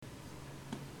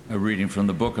A reading from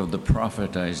the book of the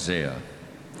prophet Isaiah.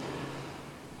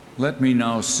 Let me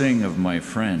now sing of my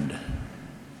friend's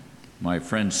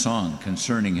song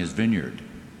concerning his vineyard.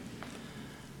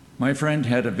 My friend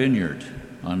had a vineyard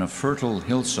on a fertile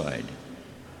hillside.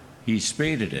 He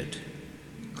spaded it,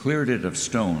 cleared it of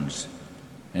stones,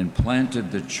 and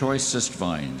planted the choicest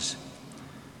vines.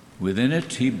 Within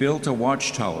it he built a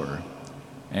watchtower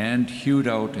and hewed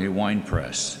out a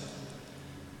winepress.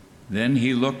 Then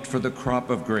he looked for the crop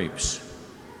of grapes,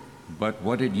 but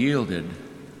what it yielded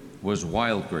was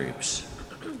wild grapes.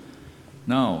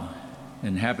 Now,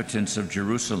 inhabitants of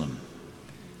Jerusalem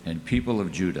and people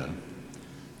of Judah,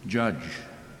 judge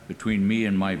between me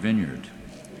and my vineyard.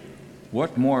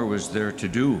 What more was there to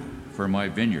do for my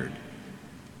vineyard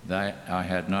that I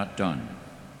had not done?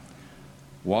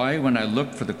 Why, when I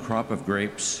looked for the crop of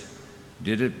grapes,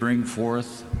 did it bring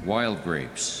forth wild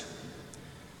grapes?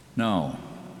 Now,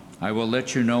 I will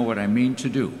let you know what I mean to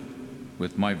do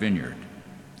with my vineyard.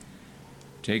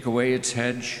 Take away its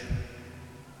hedge,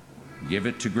 give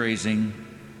it to grazing,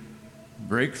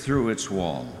 break through its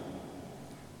wall.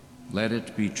 Let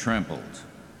it be trampled.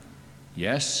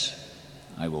 Yes,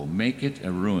 I will make it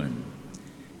a ruin.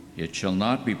 It shall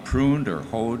not be pruned or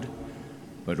hoed,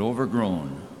 but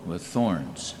overgrown with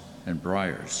thorns and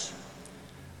briars.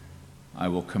 I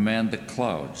will command the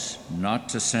clouds not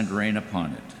to send rain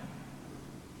upon it.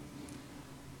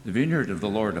 The vineyard of the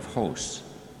Lord of hosts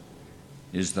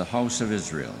is the house of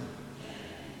Israel,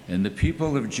 and the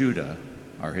people of Judah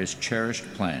are his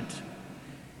cherished plant.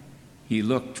 He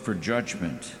looked for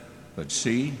judgment, but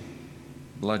see,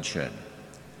 bloodshed,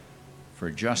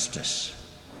 for justice,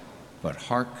 but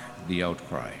hark the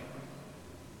outcry.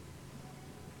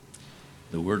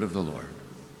 The word of the Lord.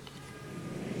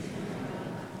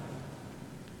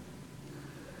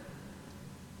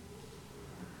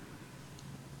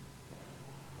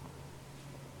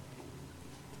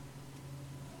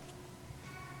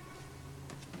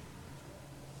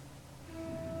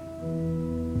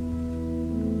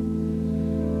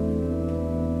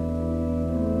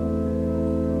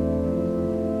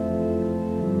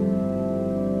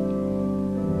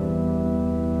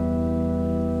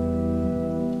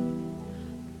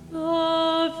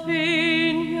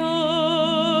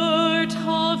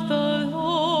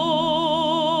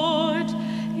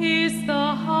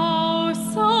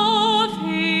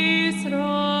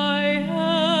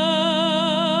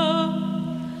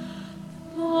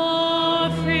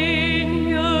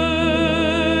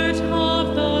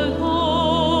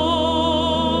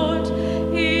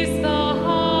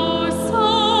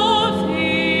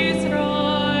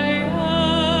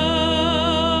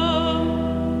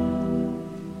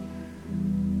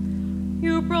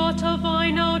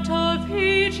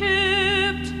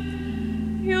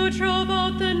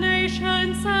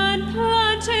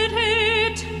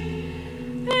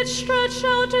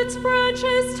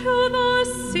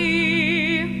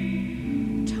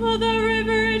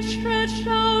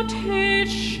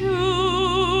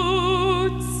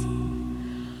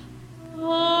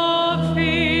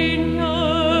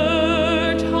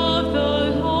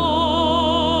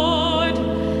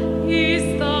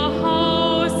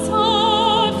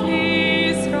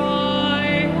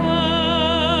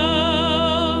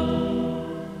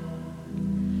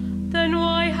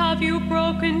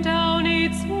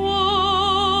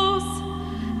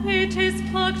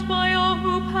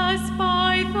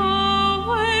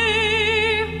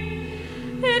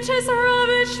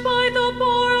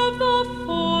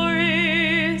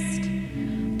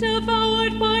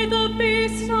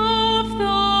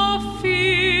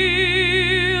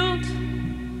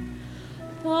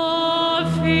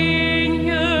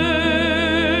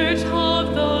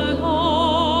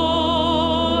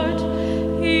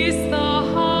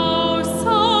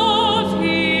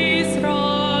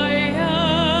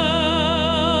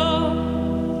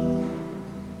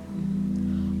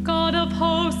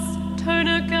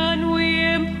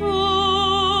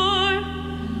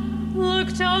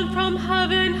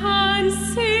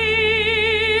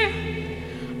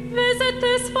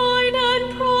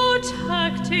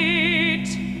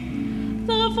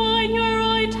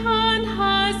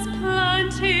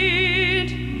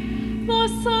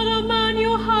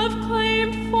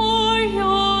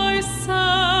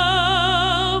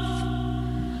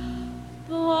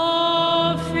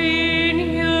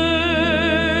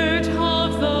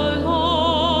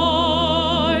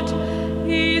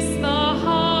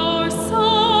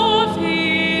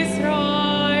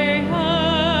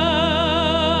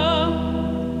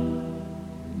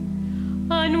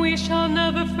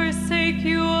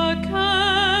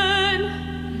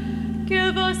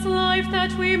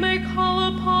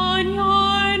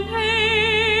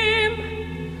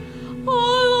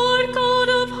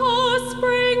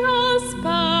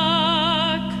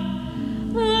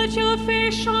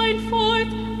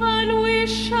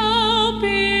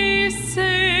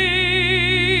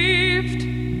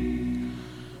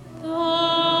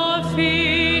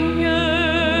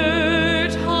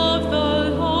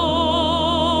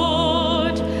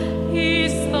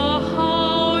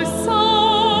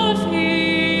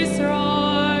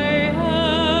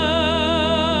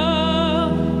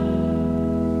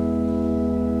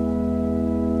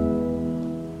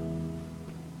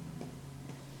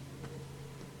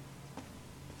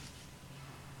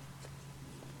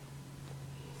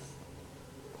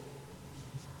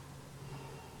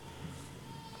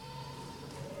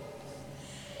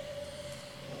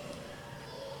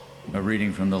 A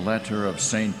reading from the letter of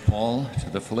St. Paul to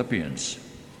the Philippians.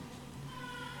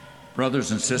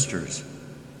 Brothers and sisters,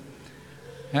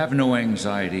 have no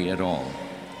anxiety at all,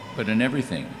 but in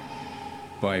everything,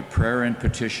 by prayer and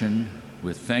petition,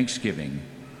 with thanksgiving,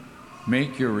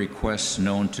 make your requests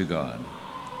known to God.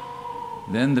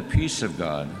 Then the peace of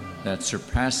God, that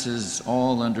surpasses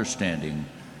all understanding,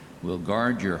 will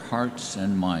guard your hearts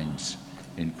and minds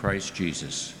in Christ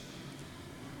Jesus.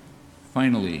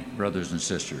 Finally, brothers and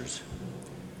sisters,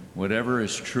 whatever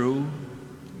is true,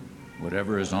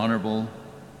 whatever is honorable,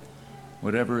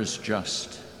 whatever is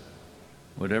just,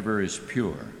 whatever is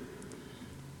pure,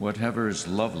 whatever is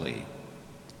lovely,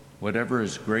 whatever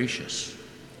is gracious,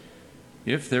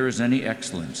 if there is any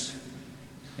excellence,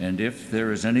 and if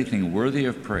there is anything worthy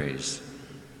of praise,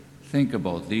 think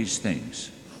about these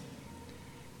things.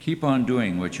 Keep on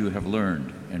doing what you have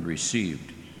learned and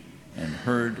received and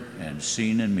heard and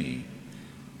seen in me.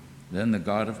 Then the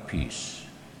God of peace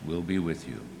will be with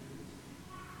you.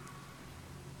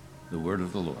 The word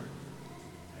of the Lord.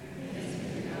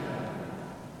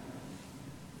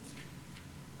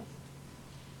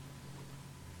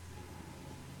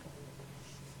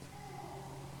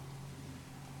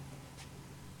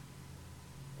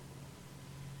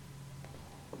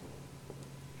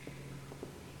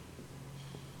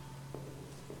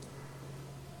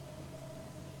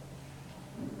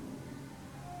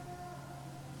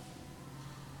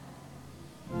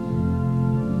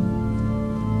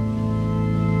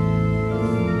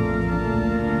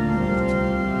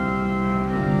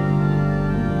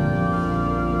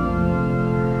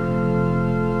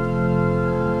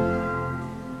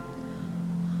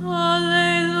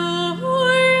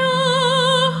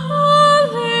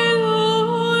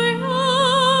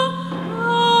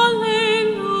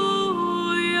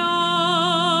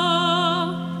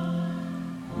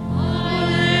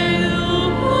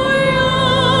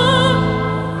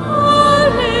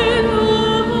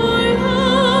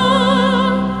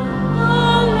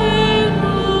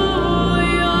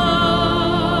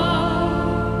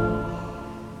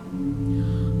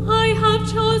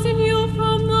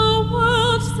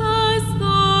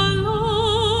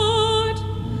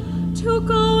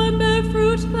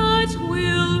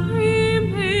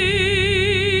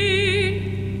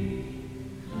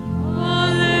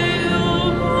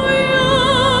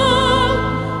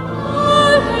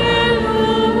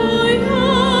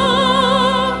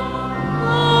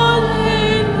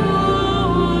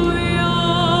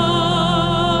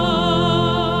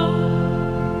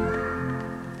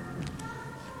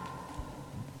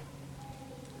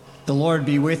 The Lord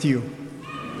be with you.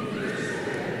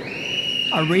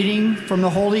 A reading from the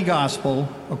Holy Gospel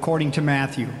according to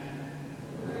Mathew.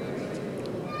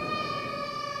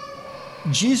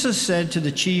 Jesus said to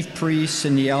the chief priests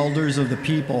and the elders of the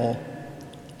people,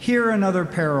 "Hear another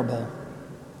parable.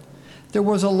 There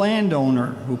was a landowner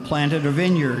who planted a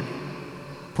vineyard,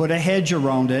 put a hedge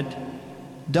around it,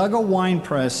 dug a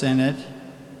winepress in it,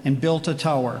 and built a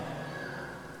tower.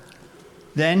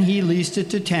 Then he leased it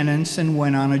to tenants and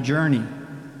went on a journey.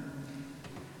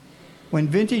 When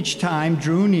vintage time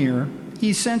drew near,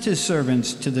 he sent his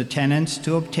servants to the tenants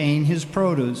to obtain his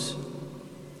produce.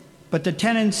 But the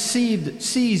tenants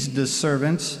seized the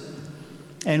servants,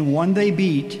 and one they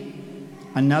beat,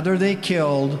 another they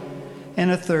killed,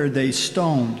 and a third they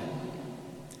stoned.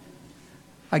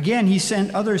 Again he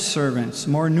sent other servants,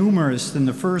 more numerous than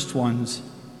the first ones,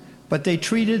 but they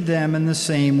treated them in the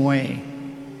same way.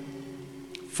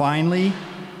 Finally,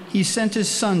 he sent his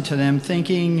son to them,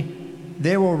 thinking,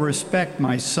 'They will respect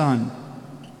my son.'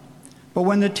 But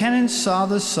when the tenants saw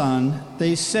the son,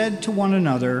 they said to one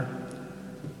another,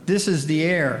 'This is the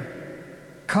heir.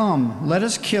 Come, let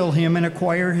us kill him and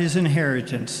acquire his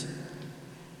inheritance.'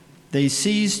 They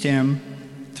seized him,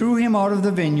 threw him out of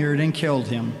the vineyard, and killed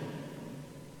him.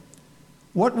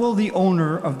 What will the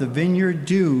owner of the vineyard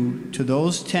do to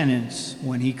those tenants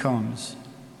when he comes?"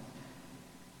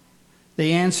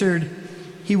 They answered,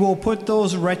 "He will put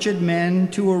those wretched men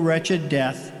to a wretched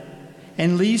death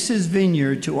and lease his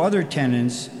vineyard to other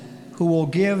tenants who will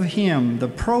give him the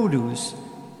produce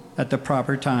at the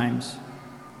proper times."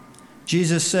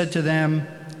 Jesus said to them,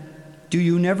 "Do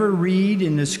you never read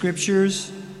in the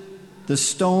scriptures, 'The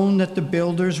stone that the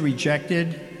builders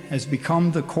rejected has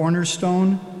become the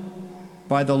cornerstone?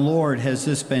 By the Lord has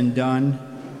this been done,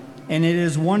 and it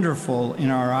is wonderful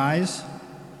in our eyes?'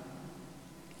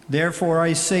 Therefore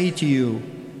I say to you,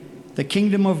 the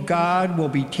kingdom of God will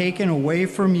be taken away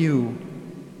from you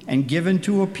and given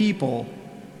to a people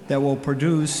that will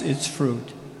produce its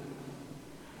fruit."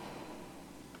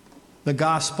 The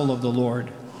Gospel of the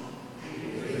Lord.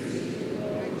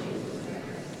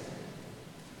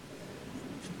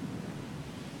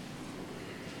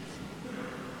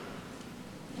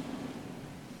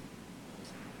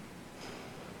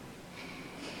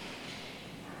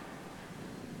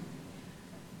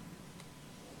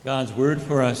 God's word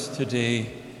for us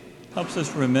today helps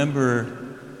us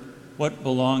remember what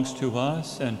belongs to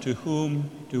us and to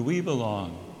whom do we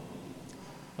belong.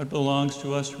 What belongs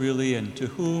to us really, and to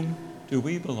whom do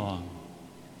we belong?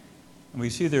 And we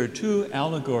see there are two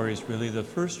allegories really, the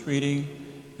first reading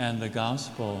and the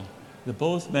gospel. They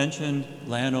both mentioned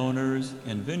landowners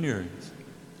and vineyards.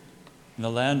 And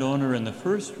the landowner in the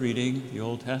first reading, the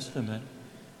Old Testament,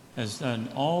 has done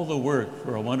all the work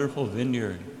for a wonderful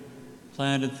vineyard,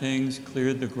 planted things,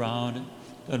 cleared the ground,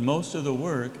 done most of the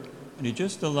work, and he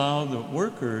just allowed the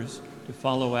workers to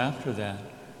follow after that.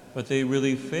 But they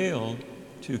really failed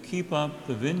to keep up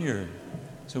the vineyard.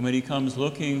 So when he comes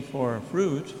looking for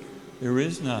fruit, there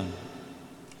is none.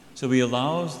 So he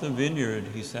allows the vineyard,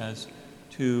 he says,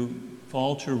 to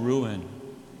fall to ruin.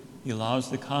 He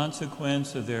allows the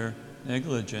consequence of their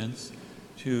negligence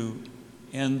to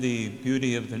end the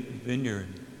beauty of the vineyard.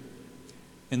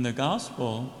 In the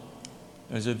gospel,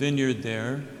 there's a vineyard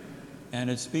there, and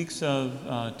it speaks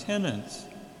of tenants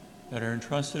that are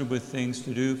entrusted with things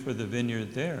to do for the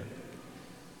vineyard there.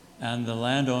 And the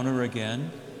landowner,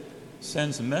 again,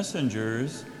 sends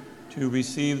messengers to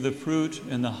receive the fruit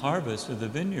and the harvest of the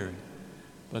vineyard.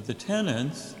 But the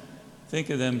tenants think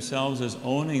of themselves as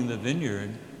owning the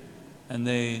vineyard, and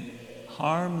they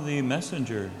harm the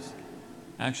messengers,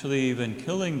 actually even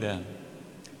killing them.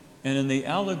 And in the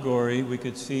allegory, we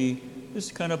could see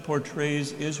this kind of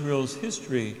portrays Israel's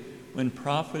history when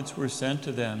prophets were sent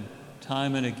to them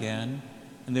time and again,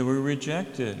 and they were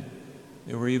rejected.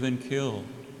 They were even killed.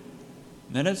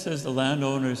 And then it says the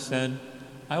landowner said,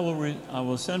 I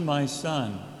will send my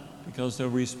son because they'll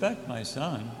respect my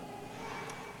son.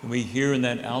 And we hear in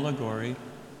that allegory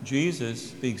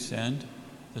Jesus being sent,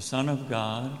 the Son of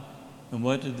God, and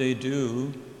what did they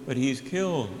do? But he's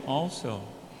killed also.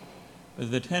 But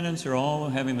the tenants are all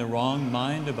having the wrong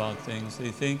mind about things.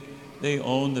 They think they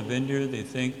own the vineyard. They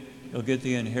think they'll get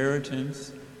the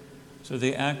inheritance. So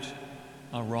they act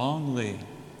wrongly,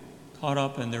 caught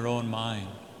up in their own mind.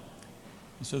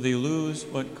 And so they lose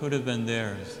what could have been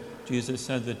theirs. Jesus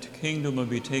said that the kingdom will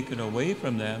be taken away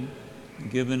from them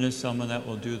and given to someone that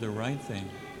will do the right thing.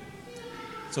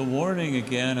 It's a warning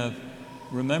again of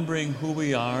remembering who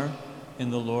we are in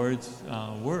the Lord's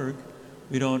work.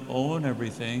 We don't own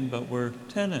everything, but we're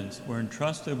tenants. We're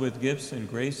entrusted with gifts and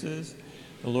graces.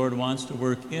 The Lord wants to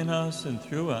work in us and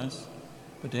through us,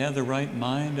 but to have the right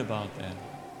mind about that.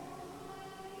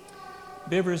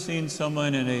 Have you ever seen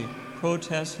someone in a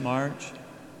protest march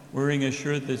wearing a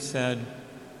shirt that said,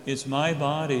 "It's my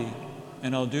body,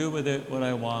 and I'll do with it what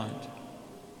I want"?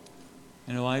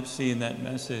 You know, I've seen that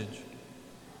message.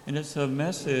 And it's a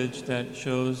message that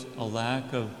shows a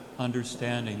lack of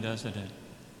understanding, doesn't it?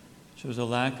 Shows a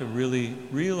lack of really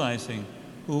realizing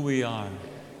who we are.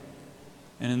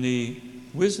 And in the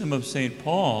wisdom of St.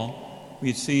 Paul,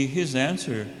 we see his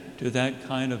answer to that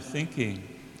kind of thinking.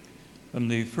 From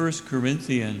the 1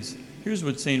 Corinthians, here's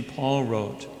what St. Paul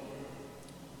wrote.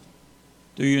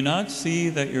 Do you not see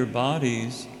that your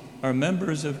bodies are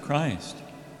members of Christ?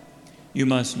 You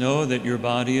must know that your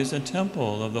body is a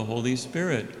temple of the Holy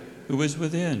Spirit who is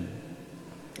within,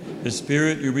 the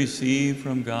Spirit you receive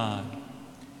from God.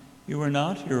 You are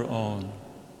not your own.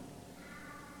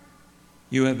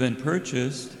 You have been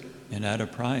purchased and at a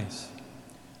price.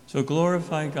 So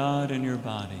glorify God in your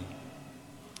body.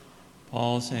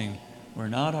 Paul saying, we're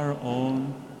not our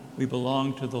own. We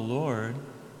belong to the Lord.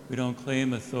 We don't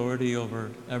claim authority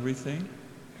over everything,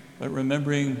 but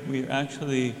remembering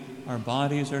our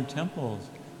bodies are temples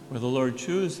where the Lord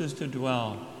chooses to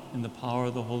dwell in the power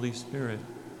of the Holy Spirit.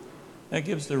 That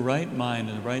gives the right mind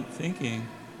and the right thinking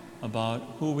about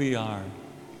who we are,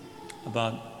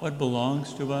 about what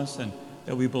belongs to us, and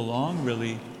that we belong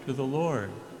really to the Lord.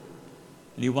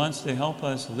 And he wants to help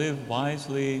us live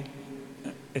wisely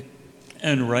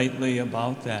and rightly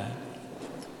about that.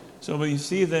 So we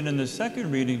see that in the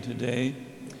second reading today,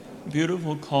 a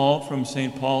beautiful call from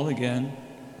St. Paul again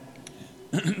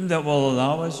that will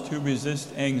allow us to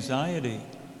resist anxiety.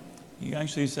 He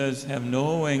actually says, have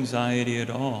no anxiety at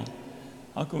all.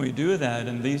 How can we do that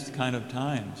in these kind of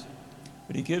times?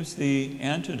 But he gives the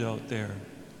antidote there.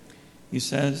 He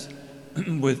says,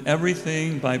 with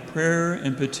everything by prayer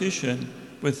and petition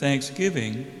with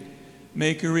thanksgiving,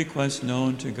 make your request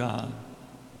known to God.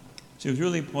 So he's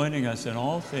really pointing us in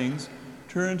all things,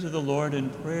 turn to the Lord in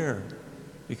prayer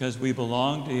because we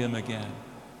belong to him again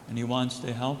and he wants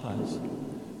to help us.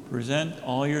 Present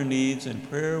all your needs in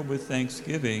prayer with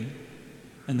thanksgiving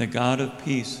and the God of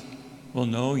peace will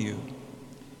know you.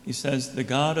 He says, the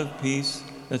God of peace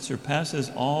that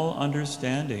surpasses all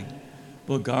understanding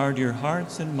will guard your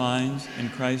hearts and minds in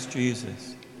Christ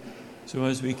Jesus. So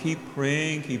as we keep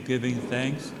praying, keep giving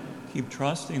thanks, keep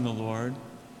trusting the Lord,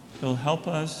 He'll help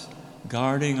us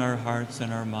guarding our hearts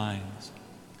and our minds.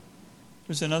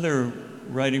 There's another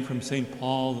writing from St.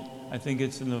 Paul, I think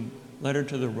it's in the letter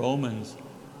to the Romans,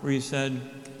 where he said,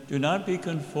 "Do not be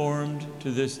conformed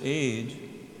to this age,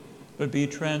 but be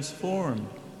transformed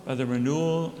by the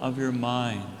renewal of your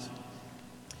minds."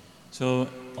 So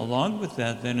along with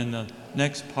that, then in the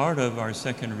next part of our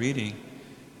second reading,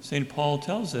 St. Paul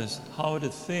tells us how to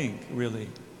think, really.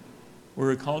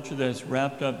 We're a culture that's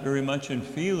wrapped up very much in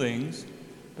feelings,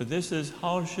 but this is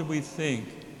how should we think,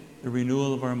 the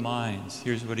renewal of our minds.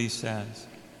 Here's what he says.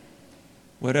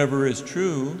 "Whatever is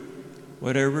true,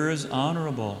 whatever is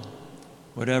honorable,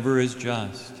 whatever is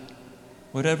just,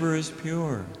 whatever is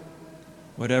pure,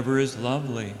 whatever is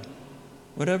lovely,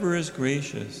 whatever is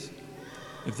gracious,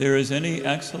 if there is any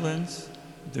excellence,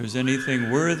 if there is anything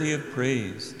worthy of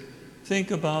praise, think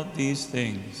about these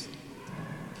things.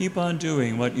 Keep on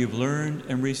doing what you've learned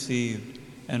and received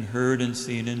and heard and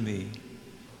seen in me.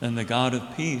 Then the God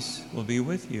of peace will be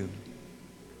with you."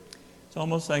 It's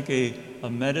almost like a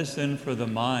medicine for the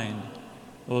mind,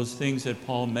 those things that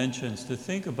Paul mentions to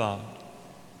think about.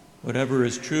 Whatever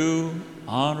is true,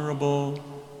 honorable,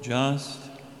 just,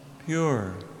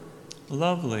 pure,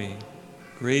 lovely,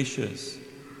 gracious,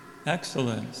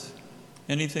 excellence,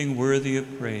 anything worthy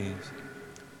of praise.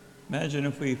 Imagine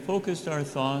if we focused our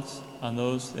thoughts on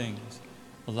those things,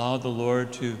 allowed the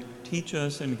Lord to teach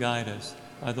us and guide us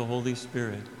by the Holy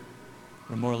Spirit.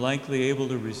 We're more likely able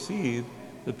to receive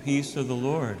the peace of the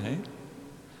Lord, eh?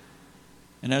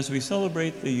 And as we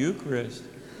celebrate the Eucharist,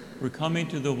 we're coming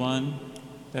to the one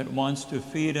that wants to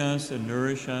feed us and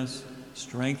nourish us,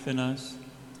 strengthen us.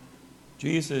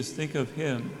 Jesus, think of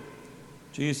him.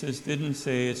 Jesus didn't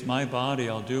say, "It's my body,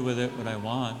 I'll do with it what I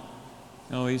want."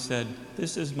 No, he said,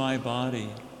 "This is my body,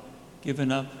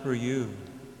 given up for you."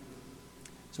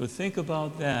 So think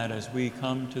about that as we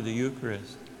come to the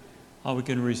Eucharist, how we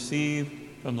can receive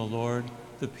from the Lord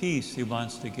the peace he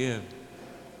wants to give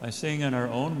by saying in our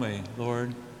own way,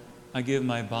 "Lord, I give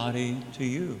my body to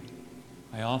you.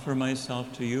 I offer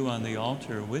myself to you on the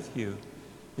altar with you,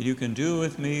 that you can do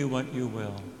with me what you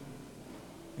will."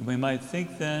 And we might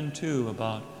think then, too,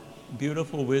 about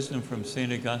beautiful wisdom from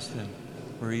St. Augustine,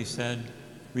 where he said,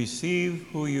 "Receive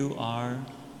who you are,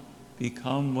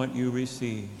 become what you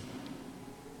receive.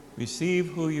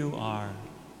 Receive who you are,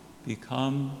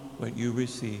 become what you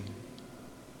receive."